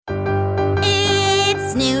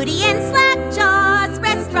Snooty and Slackjaw's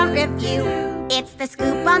restaurant review. It's the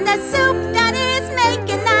scoop on the soup that is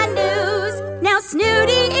making the news. Now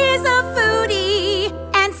Snooty is a foodie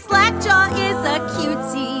and Slackjaw is a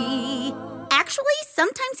cutie. Actually,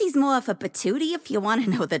 sometimes he's more of a patootie if you want to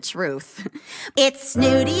know the truth. It's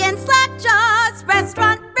Snooty and Slackjaw's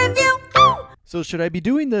restaurant review. Ow! So should I be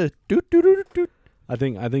doing the doot? I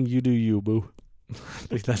think you do you, boo. I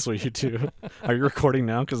think that's what you do. Are you recording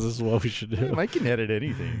now? Because this is what we should do. I can edit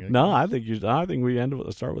anything. No, I think we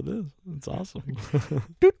start with this. It's awesome.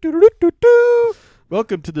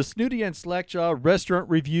 Welcome to the Snooty and Slackjaw Restaurant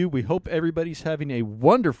Review. We hope everybody's having a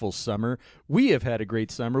wonderful summer. We have had a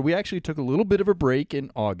great summer. We actually took a little bit of a break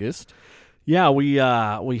in August. Yeah, we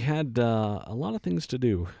had a lot of things to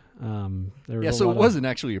do. So it wasn't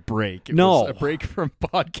actually a break. It No. was a break from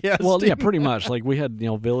podcasting. Well, yeah, pretty much. Like we had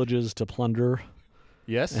villages to plunder.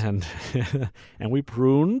 Yes. And we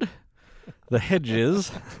pruned the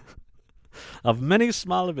hedges of many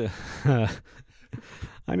small. I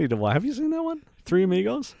need to watch. Have you seen that one? Three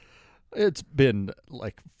Amigos. It's been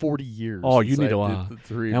like 40 years. Oh, you since need to I watch. did the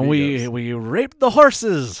Three And Amigos. we raped the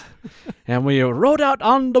horses, and we rode out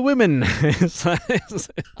on the women.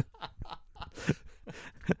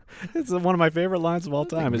 It's one of my favorite lines of all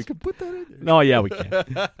time. We could put that in there. No, yeah, we can.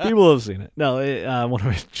 People have seen it. No, one of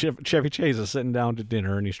my Chevy Chase is sitting down to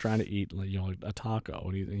dinner and he's trying to eat, a taco,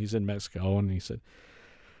 and he's in Mexico, and he said,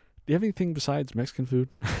 "Do you have anything besides Mexican food?"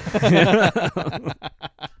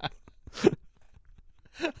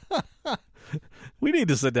 We need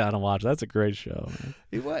to sit down and watch. That's a great show,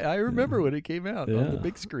 man. I remember when it came out on the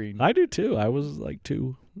big screen. I do too. I was like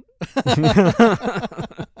 2.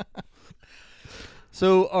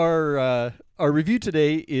 So our review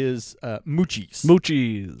today is Moochie's.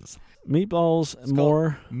 Moochie's. Meatballs,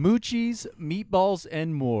 more. Moochie's, Meatballs,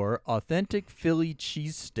 and More, authentic Philly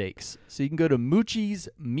cheesesteaks. So you can go to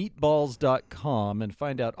moochiesmeatballs.com and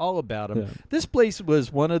find out all about them. Yeah. This place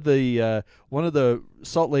was one of the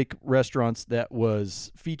Salt Lake restaurants that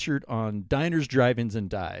was featured on Diners, Drive-Ins, and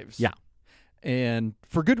Dives. Yeah. And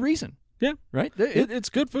for good reason. Yeah. Right? It's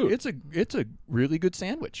good food. It's a really good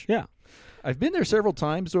sandwich. Yeah. I've been there several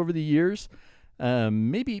times over the years,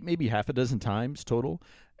 maybe half a dozen times total,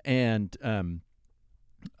 and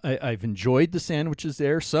I've enjoyed the sandwiches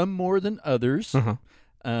there, some more than others. Uh-huh.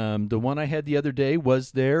 The one I had the other day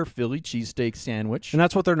was their Philly cheesesteak sandwich, And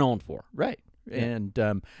that's what they're known for. right? Yeah.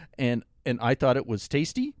 And I thought it was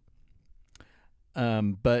tasty.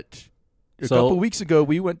 But a So- couple weeks ago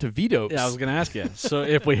we went to Vito's. Yeah, I was going to ask you. So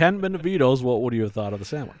if we hadn't been to Vito's, what would you have thought of the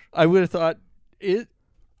sandwich? I would have thought it's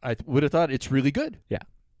really good. Yeah.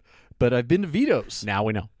 But I've been to Vito's. Now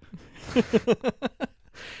we know.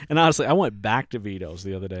 And honestly, I went back to Vito's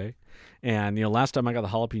the other day. And, last time I got the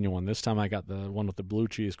jalapeno one. This time I got the one with the blue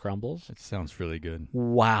cheese crumbles. It sounds really good.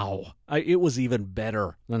 Wow. It was even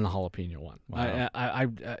better than the jalapeno one. Wow.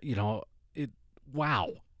 Wow.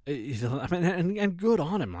 And good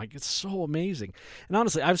on him. Like, it's so amazing. And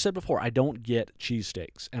honestly, I've said before, I don't get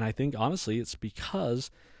cheesesteaks. And I think, honestly, it's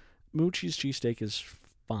because Moochie's cheesesteak is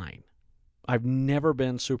fine. I've never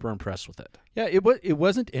been super impressed with it. Yeah, it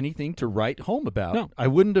wasn't anything to write home about. No. I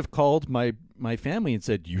wouldn't have called my family and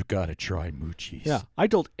said, "You got to try Moochie's." Yeah. I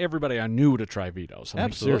told everybody I knew to try Vito's. I'm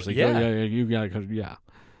Absolutely, like, seriously, yeah. you got to, yeah.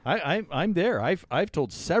 I'm there. I've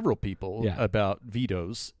told several people Yeah. about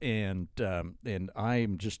Vito's, and I'm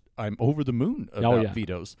over the moon Oh, about yeah.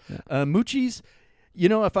 Vito's. Yeah. Moochie's.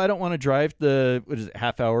 If I don't want to drive the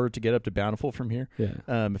half hour to get up to Bountiful from here, Yeah.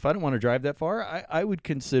 if I don't want to drive that far, I would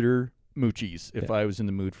consider Moochie's if Yeah. I was in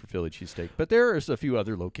the mood for Philly cheesesteak. But there are a few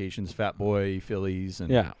other locations, Fat Boy, Phillies, and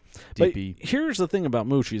Yeah. DP. But here's the thing about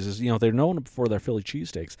Moochie's is, they're known for their Philly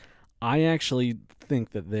cheesesteaks. I actually think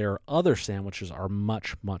that their other sandwiches are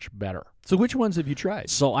much, much better. So which ones have you tried?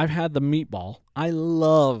 So I've had the meatball. I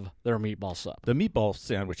love their meatball sub. The meatball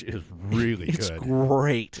sandwich is really It's good.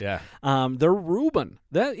 great. Yeah. Their Reuben.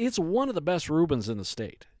 It's one of the best Reubens in the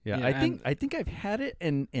state. Yeah, You know, I think I've had it,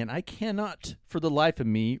 and I cannot, for the life of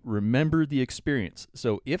me, remember the experience.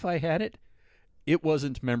 So if I had it, it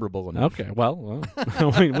wasn't memorable enough. Okay, well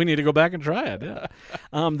we need to go back and try it. Yeah,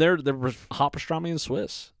 their hot pastrami and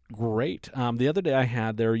Swiss, great. The other day I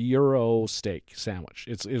had their Euro steak sandwich.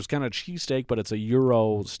 It was kind of cheesesteak, but it's a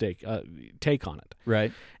Euro steak take on it.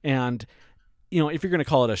 Right. And if you're going to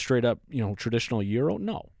call it a straight up traditional Euro,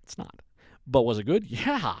 no, it's not. But was it good?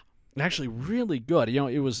 Yeah. Actually, really good.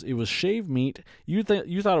 It was shaved meat. You thought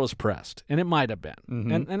it was pressed, and it might have been.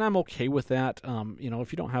 Mm-hmm. And I'm okay with that.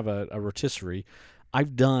 If you don't have a rotisserie,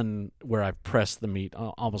 I've done where I've pressed the meat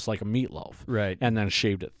almost like a meatloaf, Right. and then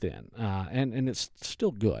shaved it thin, and it's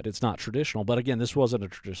still good. It's not traditional, but again, this wasn't a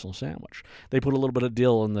traditional sandwich. They put a little bit of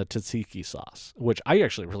dill in the tzatziki sauce, which I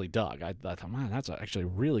actually really dug. I thought, man, that's actually a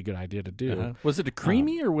really good idea to do. Uh-huh. Was it a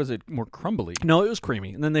creamy or was it more crumbly? No, it was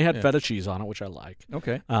creamy, and then they had Yeah. feta cheese on it, which I like.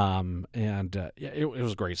 Okay. It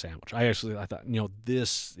was a great sandwich. I thought,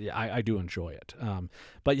 this, I do enjoy it.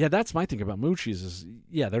 But yeah, that's my thing about Moochie's is,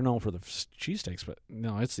 yeah, they're known for the cheesesteaks, but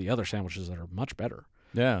no, it's the other sandwiches that are much better.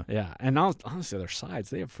 Yeah. Yeah, and honestly, their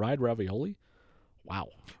sides, they have fried ravioli. Wow.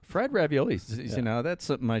 Fried raviolis. That's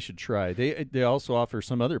something I should try. They also offer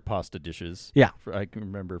some other pasta dishes. Yeah. I can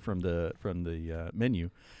remember from the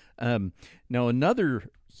menu. Now another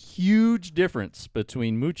huge difference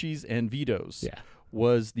between Moochie's and Vito's. Yeah.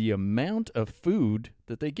 Was the amount of food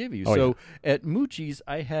that they give you. Oh, So at Moochie's,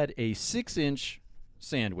 I had a 6-inch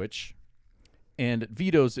sandwich, and at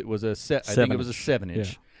Vito's it was I think it was a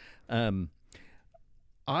 7-inch. Yeah.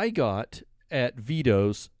 I got at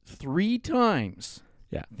Vito's 3 times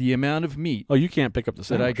the amount of meat Oh, you can't pick up the that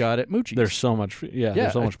sandwich. I got at Moochie's. There's so much.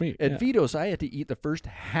 There's so much meat. At Yeah. Vito's, I had to eat the first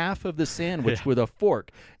half of the sandwich Yeah. with a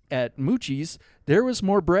fork. At Moochie's, there was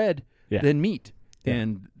more bread than meat,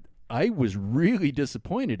 and I was really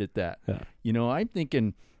disappointed at that. Yeah. I'm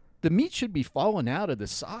thinking the meat should be falling out of the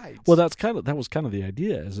sides. Well, that was kind of the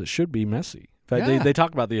idea, is it should be messy. In fact, Yeah. they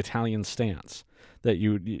talk about the Italian stance that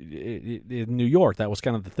in New York, that was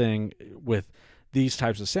kind of the thing with these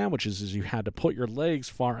types of sandwiches, is you had to put your legs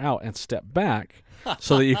far out and step back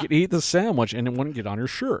so that you could eat the sandwich and it wouldn't get on your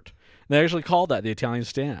shirt. They actually called that the Italian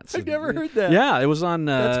stance. I've never heard that. Yeah, it was on.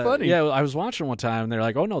 That's funny. Yeah, I was watching one time, and they're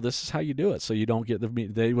like, "Oh no, this is how you do it, so you don't get the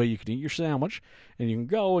meat. That way you can eat your sandwich, and you can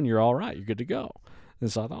go, and you're all right. You're good to go."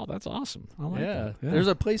 And so I thought, "Oh, that's awesome. I like that." Yeah. There's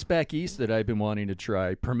a place back east that I've been wanting to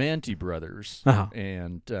try, Primanti Brothers, Uh-huh.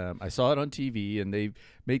 and I saw it on TV, and they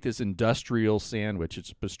make this industrial sandwich. It's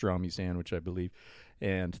a pastrami sandwich, I believe,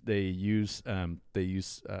 and they use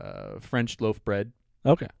French loaf bread.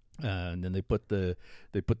 Okay. And then they put the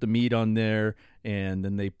meat on there, and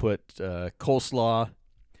then they put coleslaw,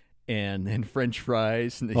 and then French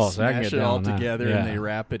fries, and they Oh, so I can smash get it all down on that. together, Yeah. and they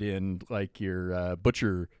wrap it in like your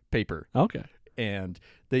butcher paper. Okay. And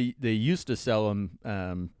they used to sell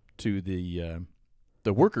them to the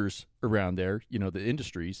workers around there, the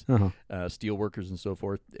industries, Uh-huh. steel workers and so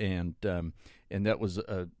forth, and that was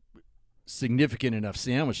a significant enough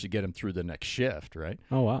sandwich to get them through the next shift, right?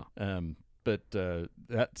 Oh wow. But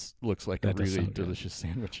that looks like That a does really sound good. delicious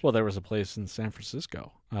sandwich. Well, there was a place in San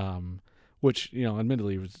Francisco, which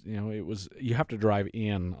admittedly was you have to drive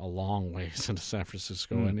in a long ways into San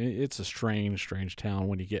Francisco, and it's a strange town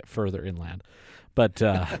when you get further inland. But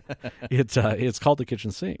it's called the Kitchen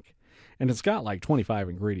Sink, and it's got like 25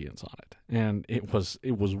 ingredients on it, and it was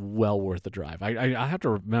well worth the drive. I have to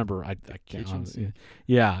remember. I can't. Kitchen Sink.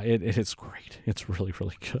 Yeah, it's great. It's really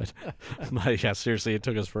really good. But yeah, seriously, it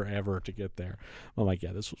took us forever to get there. I'm like,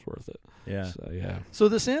 yeah, this was worth it. Yeah. So, yeah. So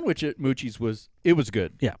the sandwich at Moochie's was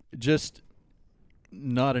good. Yeah. Just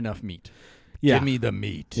not enough meat. Yeah. Give me the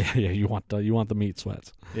meat. Yeah, you want the meat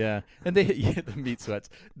sweats. Yeah, and the meat sweats.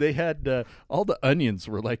 They had all the onions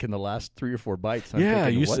were like in the last 3 or 4 bites. I'm Yeah,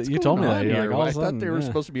 thinking, you what's you told me going that. on You're here? like, all of I a thought sudden, they were yeah.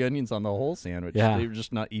 supposed to be onions on the whole sandwich. Yeah. They were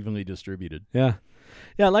just not evenly distributed. Yeah,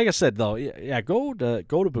 like I said though, go to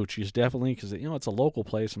Bucci's definitely, because it's a local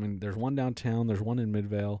place. I mean, there's one downtown, there's one in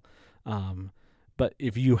Midvale. But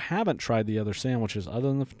if you haven't tried the other sandwiches other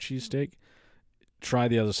than the cheesesteak, try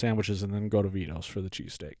the other sandwiches and then go to Vito's for the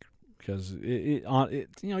cheesesteak. Because you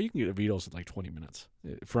can get a Vito's in like 20 minutes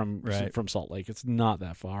from Salt Lake. It's not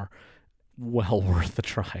that far. Well worth the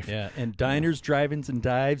drive. Yeah, and diners, drive-ins, and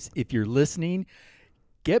dives. If you're listening,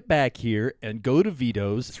 get back here and go to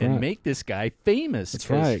Vito's and make this guy famous. That's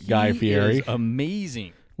right, Guy Fieri. Is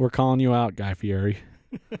amazing. We're calling you out, Guy Fieri.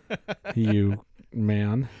 You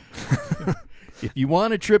man. If you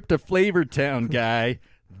want a trip to Flavortown, Guy,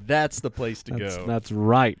 that's the place to go. That's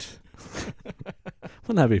right.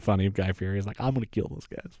 Wouldn't that be funny if Guy Fieri is like, I'm going to kill those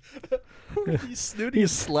guys. He's snooty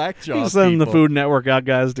slackjaw. He's sending the Food Network out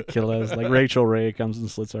guys to kill us. Like Rachel Ray comes and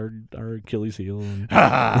slits our Achilles heel. And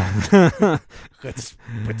Let's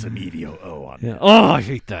put some EVO on yeah. Oh, I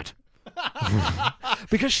hate that.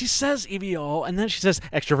 Because she says EVO and then she says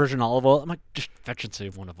extra virgin olive oil. I'm like, just fetch and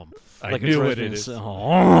save one of them. I like knew what it is.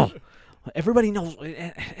 Everybody knows.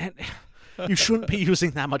 And you shouldn't be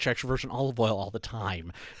using that much extra virgin olive oil all the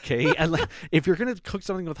time, okay? And if you're going to cook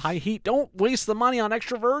something with high heat, don't waste the money on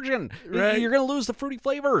extra virgin. Right. You're going to lose the fruity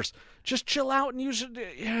flavors. Just chill out and use it.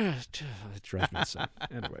 Yeah, it drives me insane.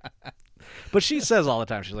 Anyway. But she says all the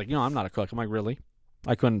time, she's like, I'm not a cook. I'm like, really?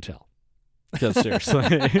 I couldn't tell. Because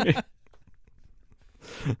seriously.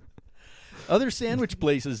 Other sandwich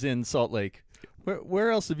places in Salt Lake.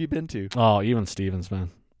 Where else have you been to? Oh, Even Stevens,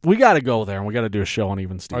 man. We got to go there, and we got to do a show on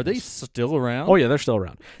Even Stevens. Are they still around? Oh, yeah, they're still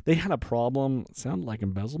around. They had a problem. It sounded like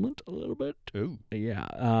embezzlement a little bit. Ooh.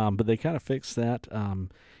 Yeah, but they kind of fixed that.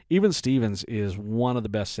 Even Stevens is one of the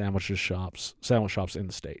best sandwich shops in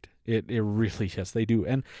the state. It really is. They do.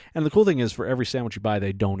 And the cool thing is, for every sandwich you buy,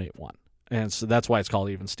 they donate one. And so that's why it's called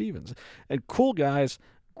Even Stevens. And cool guys,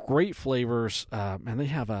 great flavors. And they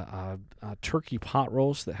have a turkey pot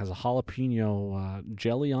roast that has a jalapeno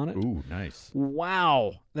jelly on it. Ooh, nice.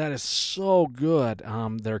 Wow, that is so good.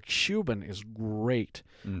 Their Cuban is great.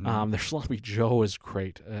 Mm-hmm. Their Sloppy Joe is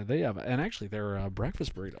great. They have, and actually their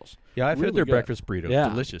breakfast burritos. Yeah, I've really had their good. breakfast burrito. Yeah.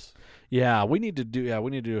 Delicious. Yeah, we need to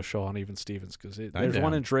do a show on Even Stevens because there's one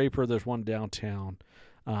down. in Draper, there's one downtown,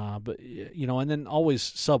 but and then always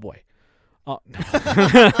Subway.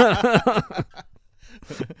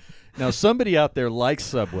 Now, somebody out there likes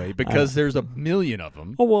Subway because there's a million of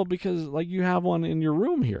them. Oh well, because like you have one in your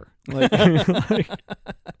room here, like,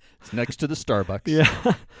 It's next to the Starbucks.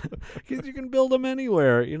 yeah, because you can build them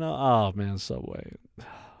anywhere. Oh man, Subway.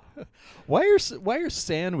 Why are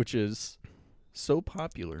sandwiches so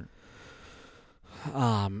popular?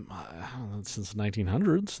 Since the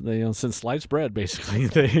 1900s, they since sliced bread, basically,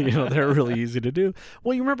 they're really easy to do.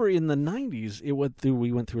 Well, you remember in the 90s,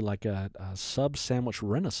 we went through like a sub sandwich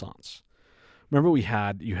renaissance. Remember you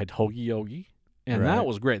had Hoagie Yogi, and Right. that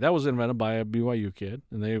was great. That was invented by a BYU kid,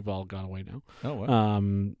 and they've all gone away now. Oh, wow.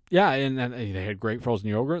 Yeah, and they had great frozen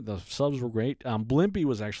yogurt. The subs were great. Blimpie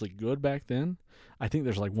was actually good back then. I think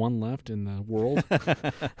there's like one left in the world. It's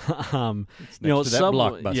next to that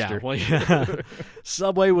Subway, Blockbuster. Yeah, well, yeah.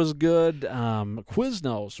 Subway was good.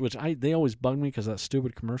 Quiznos, which they always bugged me because that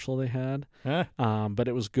stupid commercial they had. Huh? But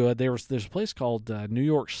it was good. There's a place called New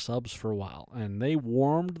York Subs for a while, and they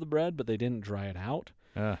warmed the bread, but they didn't dry it out.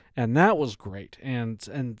 And that was great.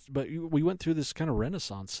 But we went through this kind of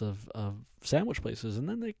renaissance of sandwich places, and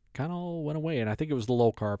then they kind of all went away. And I think it was the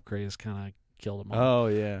low carb craze kind of killed them all. Oh,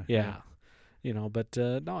 yeah. Yeah. But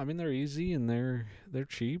no, I mean they're easy and they're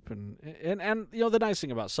cheap and the nice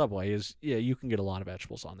thing about Subway is you can get a lot of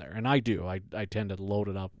vegetables on there, and I do. I tend to load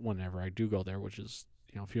it up whenever I do go there, which is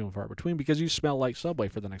few and far between because you smell like Subway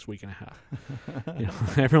for the next week and a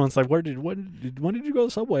half. Everyone's like, when did you go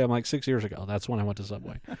to Subway? I'm like 6 years ago. That's when I went to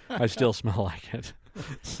Subway. I still smell like it.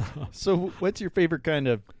 So what's your favorite kind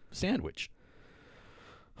of sandwich?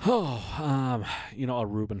 A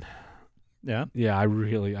Reuben. Yeah. Yeah, I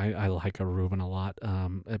like a Reuben a lot.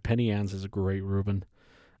 Penny Ann's is a great Reuben.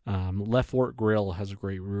 Left Fork Grill has a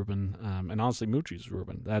great Reuben. And honestly, Moochie's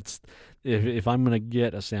Reuben. That's if I'm gonna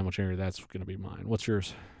get a sandwich area, that's gonna be mine. What's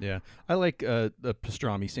yours? Yeah. I like the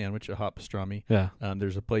pastrami sandwich, a hot pastrami. Yeah.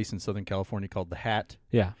 There's a place in Southern California called The Hat.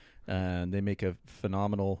 Yeah. And they make a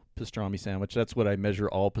phenomenal pastrami sandwich. That's what I measure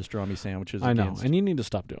all pastrami sandwiches I know, against. and you need to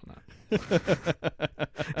stop doing that.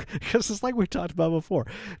 Because it's like we talked about before.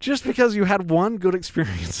 Just because you had one good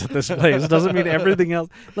experience at this place doesn't mean everything else.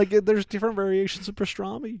 Like there's different variations of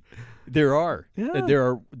pastrami. There are. Yeah.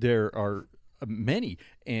 There are many,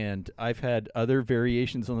 and I've had other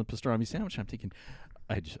variations on the pastrami sandwich. I'm thinking,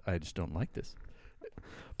 I just don't like this.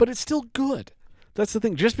 But it's still good. That's the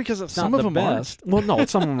thing. Just because it's Some not of the them best. Well, no,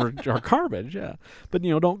 some of them are garbage, yeah. But,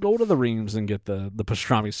 don't go to the Reams and get the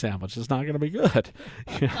pastrami sandwich. It's not going to be good.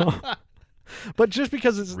 But just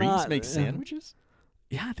because it's Reams not. make sandwiches?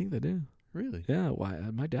 Yeah, I think they do. Really? Yeah,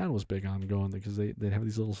 my dad was big on going because they'd have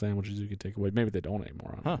these little sandwiches you could take away. Maybe they don't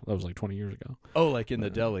anymore. Huh. That was like 20 years ago. Oh, like in the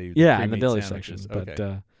deli? Yeah, in the pre-made deli sandwiches. section.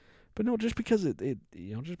 Okay. But no, just because just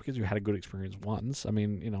because you had a good experience once. I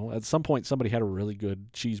mean, at some point somebody had a really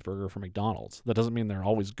good cheeseburger from McDonald's. That doesn't mean they're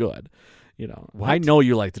always good. What? I know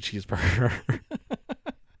you like the cheeseburger.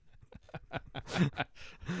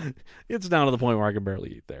 It's down to the point where I can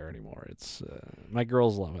barely eat there anymore. It's my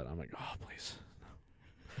girls love it. I'm like, oh please,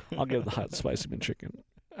 I'll get the hot spicy McChicken.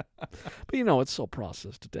 But it's so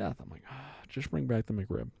processed to death. I'm like, just bring back the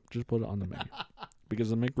McRib. Just put it on the menu because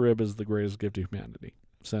the McRib is the greatest gift to humanity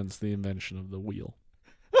since the invention of the wheel.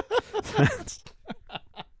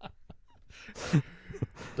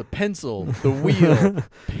 The pencil, the wheel,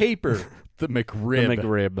 paper, the McRib. The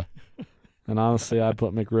McRib. And honestly, I'd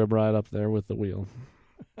put McRib right up there with the wheel.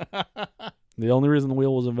 The only reason the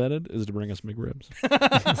wheel was invented is to bring us McRibs.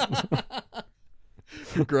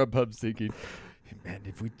 Grubhub's thinking, hey, man,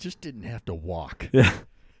 if we just didn't have to walk. Yeah.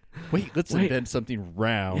 Wait, let's invent something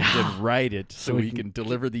round and write it so we can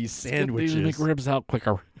deliver these sandwiches. Get these McRibs out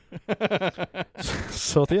quicker.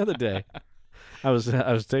 So the other day, I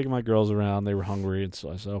was taking my girls around. They were hungry, and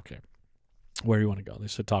so I said, okay, Where do you want to go? They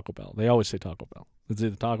said Taco Bell. They always say Taco Bell. It's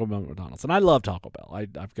either Taco Bell or McDonald's, and I love Taco Bell.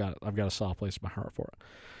 I've got a soft place in my heart for it.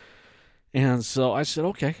 And so I said,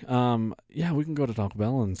 okay, yeah, we can go to Taco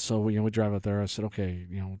Bell. And so we drive out there. I said, okay,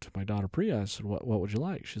 to my daughter Priya, I said, what would you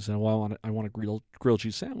like? She said, well, I want a grilled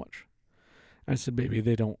cheese sandwich. I said, baby,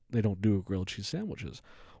 they don't do grilled cheese sandwiches.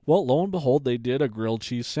 Well, lo and behold, they did a grilled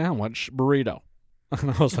cheese sandwich burrito.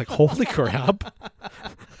 And I was like, holy crap.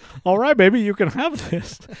 All right, baby, you can have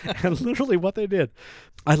this. And literally what they did.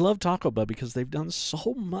 I love Taco Bell because they've done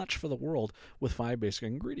so much for the world with 5 basic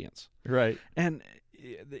ingredients. Right. And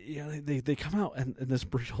they come out, and this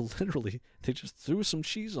burrito, literally, they just threw some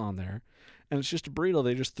cheese on there. And it's just a burrito.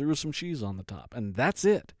 They just threw some cheese on the top. And that's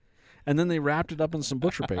it. And then they wrapped it up in some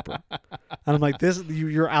butcher paper. And I'm like,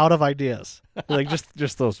 you're out of ideas. Like,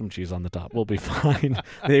 just throw some cheese on the top. We'll be fine.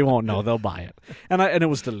 They won't know. They'll buy it. And it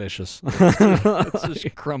was delicious. Let's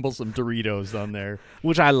just crumble some Doritos on there.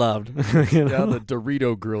 Which I loved. Yeah, the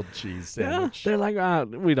Dorito grilled cheese sandwich. Yeah, they're like,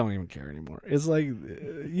 we don't even care anymore. It's like,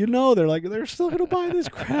 they're like, they're still going to buy this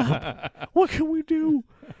crap. What can we do?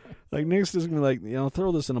 Like, Nick's just gonna be like,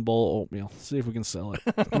 throw this in a bowl of oatmeal. See if we can sell it.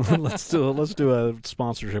 Let's do a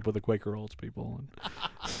sponsorship with the Quaker Oats people and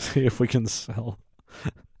see if we can sell.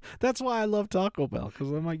 That's why I love Taco Bell, because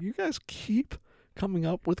I'm like, you guys keep coming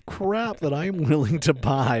up with crap that I'm willing to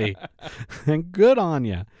buy, and good on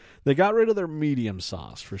you. They got rid of their medium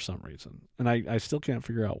sauce for some reason, and I still can't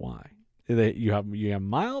figure out why. You have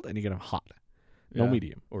mild and you get a hot, no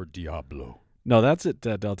medium or Diablo. No, that's at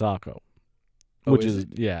Del Taco. Which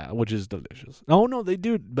is delicious. Oh no, they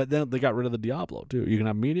do, but then they got rid of the Diablo too. You can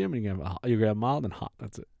have medium, and you can have mild and hot.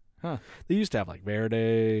 That's it. Huh? They used to have like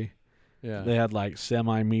Verde. Yeah. They had like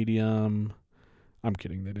semi-medium. I'm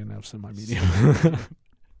kidding. They didn't have semi-medium.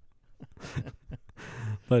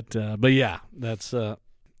 But yeah, that's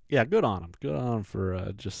good on them. Good on them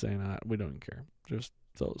for just saying that. We don't care. Just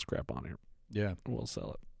throw this crap on here. Yeah, we'll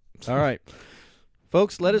sell it. All right.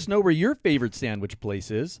 Folks, let us know where your favorite sandwich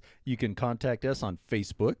place is. You can contact us on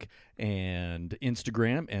Facebook and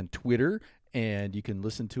Instagram and Twitter, and you can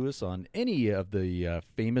listen to us on any of the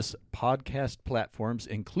famous podcast platforms,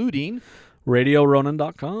 including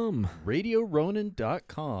RadioRonan.com.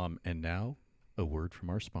 RadioRonan.com. And now, a word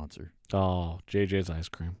from our sponsor. Oh, JJ's Ice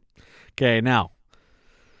Cream. Okay, now,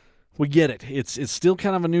 we get it. It's still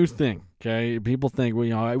kind of a new thing. Okay, people think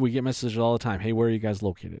we get messages all the time. Hey, where are you guys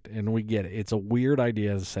located? And we get it. It's a weird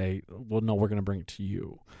idea to say, well, no, we're going to bring it to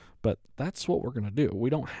you. But that's what we're going to do.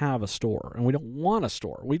 We don't have a store, and we don't want a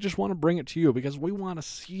store. We just want to bring it to you because we want to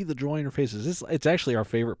see the joy in your faces. It's actually our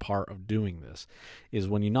favorite part of doing this, is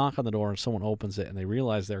when you knock on the door and someone opens it and they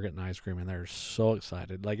realize they're getting ice cream and they're so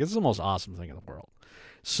excited. Like, it's the most awesome thing in the world.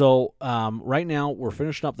 So right now we're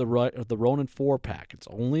finishing up the Ronan 4-pack. It's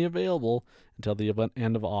only available until the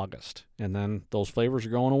end of August, and then those flavors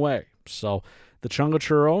are going away. So the Chunga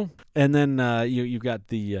Churro, and then you got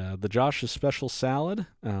the Josh's Special Salad.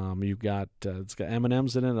 You got it's got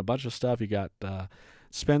M&Ms in it, and a bunch of stuff. You got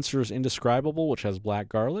Spencer's Indescribable, which has black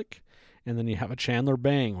garlic, and then you have a Chandler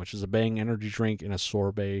Bang, which is a Bang energy drink in a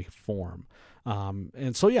sorbet form.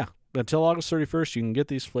 And so yeah. Until August 31st, you can get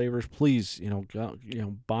these flavors. Please,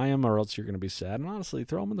 buy them, or else you're going to be sad. And honestly,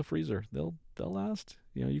 throw them in the freezer. They'll last.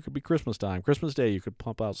 You could be Christmas time, Christmas Day. You could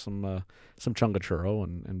pump out some Chunga Churro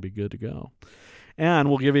and be good to go. And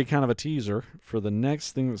we'll give you kind of a teaser for the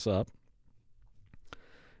next thing that's up.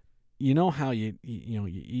 You know how you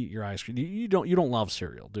eat your ice cream. You don't love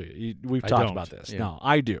cereal, do you? We've talked about this. Yeah. No,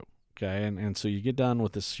 I do. Okay, and so you get done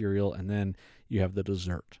with the cereal, and then you have the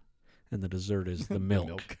dessert. And the dessert is the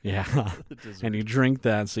milk. Yeah. And you drink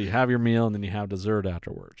that, so you have your meal, and then you have dessert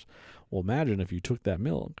afterwards. Well, imagine if you took that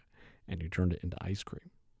milk and you turned it into ice cream.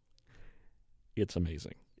 It's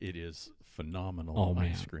amazing. It is phenomenal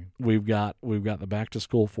ice cream. We've got the Back to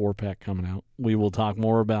School 4-pack coming out. We will talk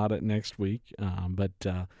more about it next week. But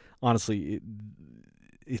honestly,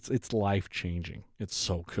 it's life changing. It's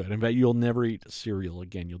so good. In fact, you'll never eat cereal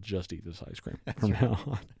again. You'll just eat this ice cream from now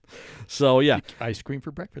on. So yeah, ice cream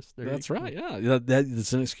for breakfast. That's right. Yeah,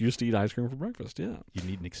 that's an excuse to eat ice cream for breakfast. Yeah. You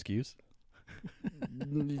need an excuse?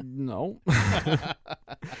 No.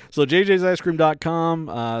 So jjsicecream.com.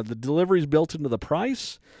 The delivery's built into the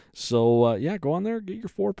price. So go on there, get your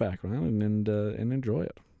 4-pack, man, and enjoy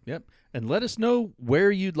it. Yep. And let us know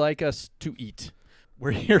where you'd like us to eat,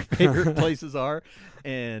 where your favorite places are,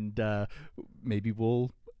 and maybe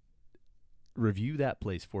we'll review that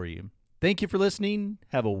place for you. Thank you for listening.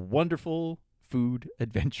 Have a wonderful food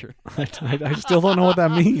adventure. I still don't know what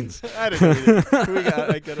that means. I don't know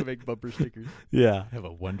either. I got to make bumper stickers. Yeah. Have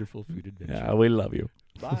a wonderful food adventure. Yeah, we love you.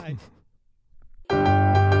 Bye.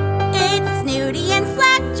 It's Snooty and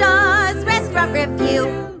Slackjaw's restaurant.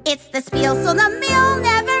 review. It's the spiel, so the meal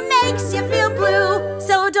never makes you feel blue.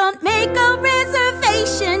 So don't make a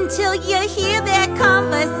reservation till you hear their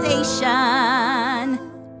conversation.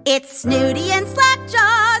 It's Snooty and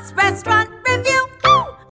Slackjaw.